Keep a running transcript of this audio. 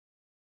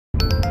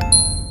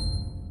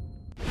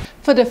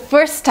For the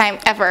first time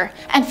ever,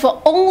 and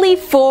for only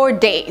 4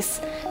 days,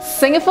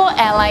 Singapore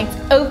Airlines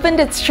opened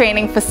its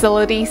training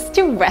facilities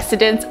to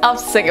residents of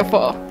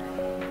Singapore.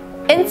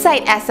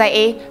 Inside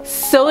SIA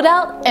sold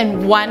out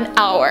in 1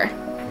 hour.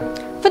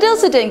 For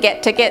those who didn't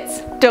get tickets,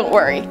 don't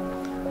worry.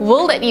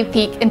 We'll let you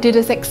peek into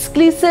this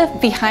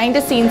exclusive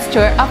behind-the-scenes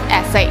tour of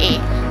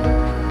SIA.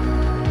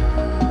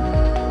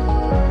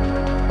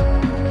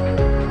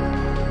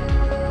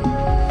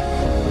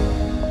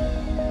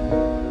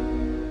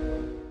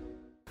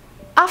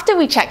 After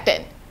we checked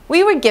in,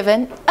 we were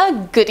given a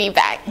goodie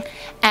bag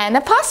and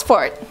a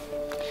passport.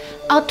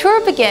 Our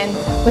tour began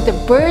with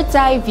a bird's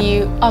eye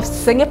view of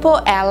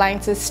Singapore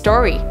Airlines'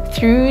 story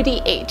through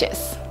the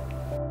ages.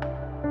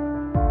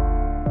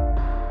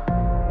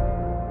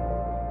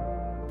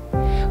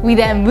 We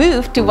then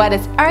moved to what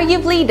is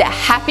arguably the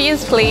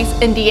happiest place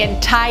in the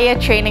entire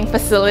training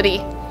facility,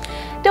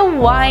 the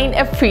Wine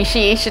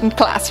Appreciation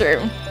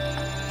Classroom.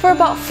 For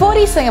about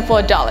 40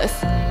 Singapore dollars,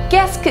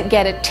 guests could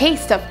get a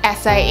taste of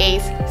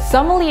SIA's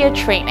sommelier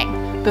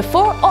training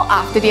before or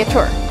after their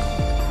tour.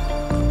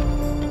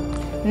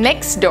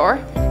 Next door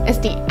is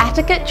the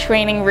etiquette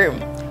training room,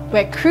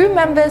 where crew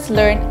members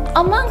learn,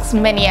 amongst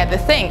many other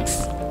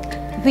things,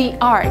 the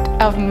art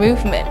of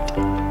movement.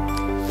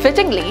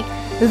 Fittingly,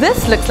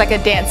 this looks like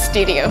a dance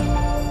studio.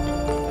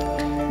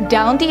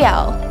 Down the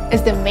aisle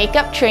is the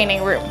makeup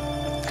training room,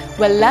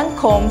 where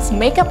Lancome's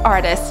makeup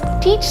artists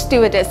teach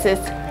stewardesses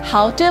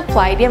how to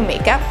apply their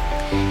makeup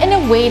in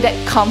a way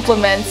that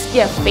complements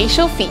their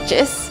facial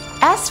features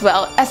as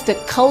well as the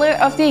color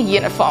of their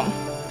uniform.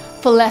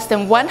 For less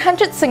than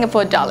 100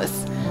 Singapore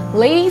dollars,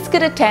 ladies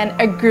could attend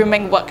a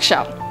grooming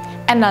workshop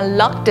and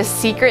unlock the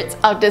secrets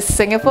of the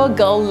Singapore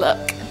girl look.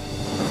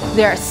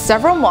 There are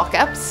several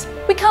mock-ups,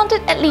 we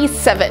counted at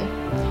least 7,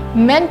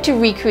 meant to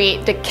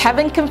recreate the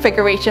cabin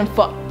configuration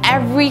for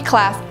every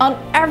class on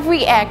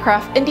every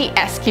aircraft in the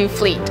SQ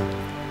fleet.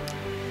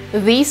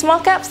 These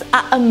mock-ups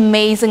are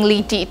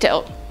amazingly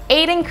detailed,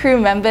 aiding crew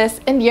members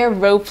in their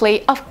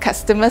roleplay of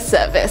customer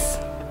service.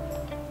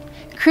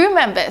 Crew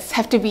members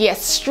have to be as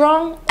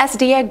strong as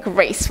they are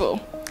graceful.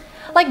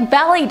 Like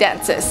ballet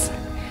dancers,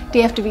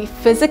 they have to be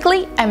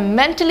physically and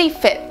mentally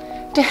fit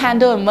to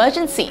handle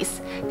emergencies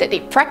that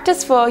they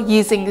practice for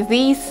using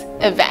these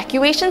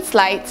evacuation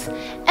slides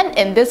and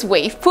in this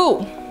wave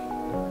pool.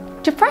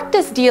 To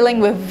practice dealing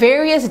with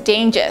various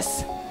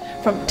dangers,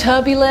 from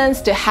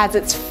turbulence to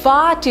hazards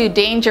far too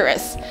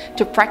dangerous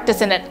to practice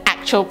in an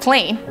actual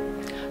plane,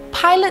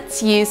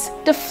 pilots use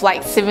the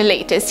flight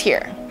simulators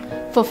here.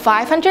 For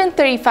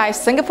 535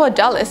 Singapore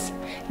dollars,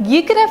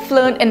 you could have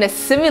flown in a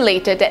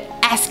simulator that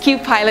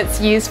SQ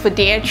pilots use for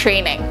their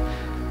training.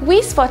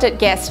 We spotted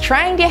guests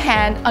trying their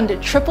hand on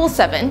the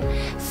 777,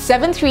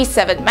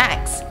 737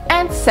 MAX,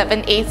 and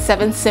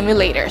 787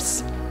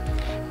 simulators.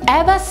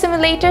 Airbus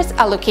simulators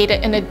are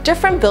located in a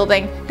different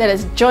building that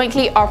is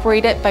jointly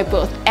operated by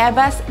both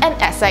Airbus and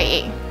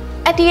SIA.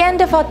 At the end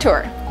of our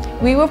tour,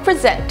 we were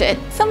presented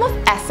some of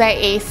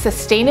SIA's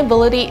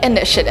sustainability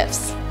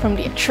initiatives, from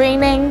their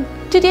training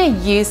to their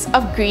use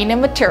of greener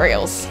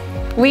materials.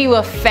 We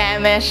were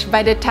famished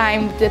by the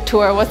time the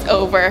tour was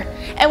over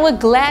and were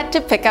glad to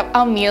pick up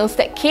our meals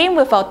that came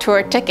with our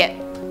tour ticket.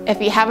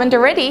 If you haven't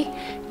already,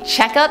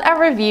 check out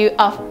our review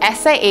of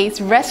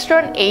SIA's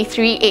Restaurant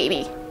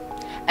A380,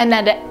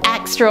 another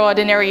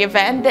extraordinary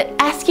event that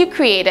SQ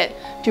created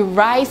to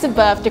rise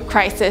above the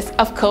crisis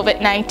of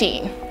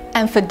COVID-19.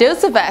 And for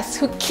those of us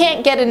who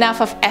can't get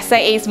enough of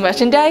SIA's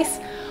merchandise,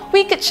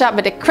 we could shop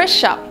at the Chris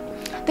shop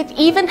that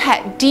even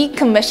had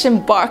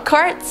decommissioned bar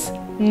carts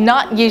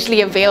not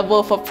usually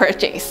available for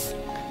purchase.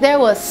 There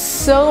were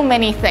so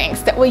many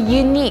things that were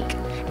unique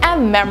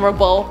and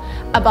memorable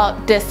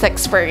about this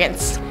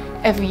experience.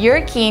 If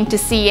you're keen to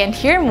see and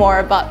hear more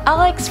about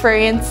our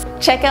experience,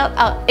 check out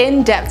our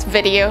in-depth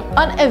video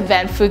on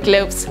Eventful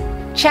Globe's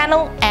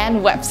channel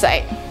and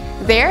website.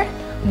 There,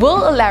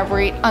 we'll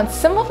elaborate on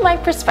some of my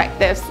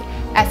perspectives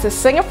as a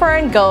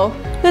Singaporean girl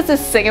who's a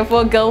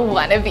Singapore girl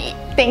wannabe.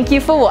 Thank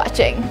you for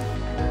watching.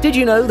 Did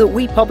you know that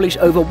we publish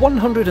over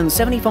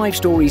 175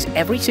 stories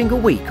every single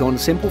week on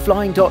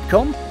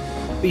simpleflying.com?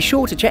 Be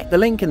sure to check the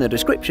link in the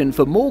description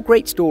for more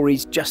great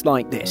stories just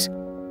like this.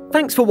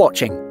 Thanks for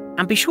watching,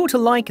 and be sure to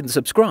like and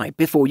subscribe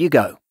before you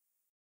go.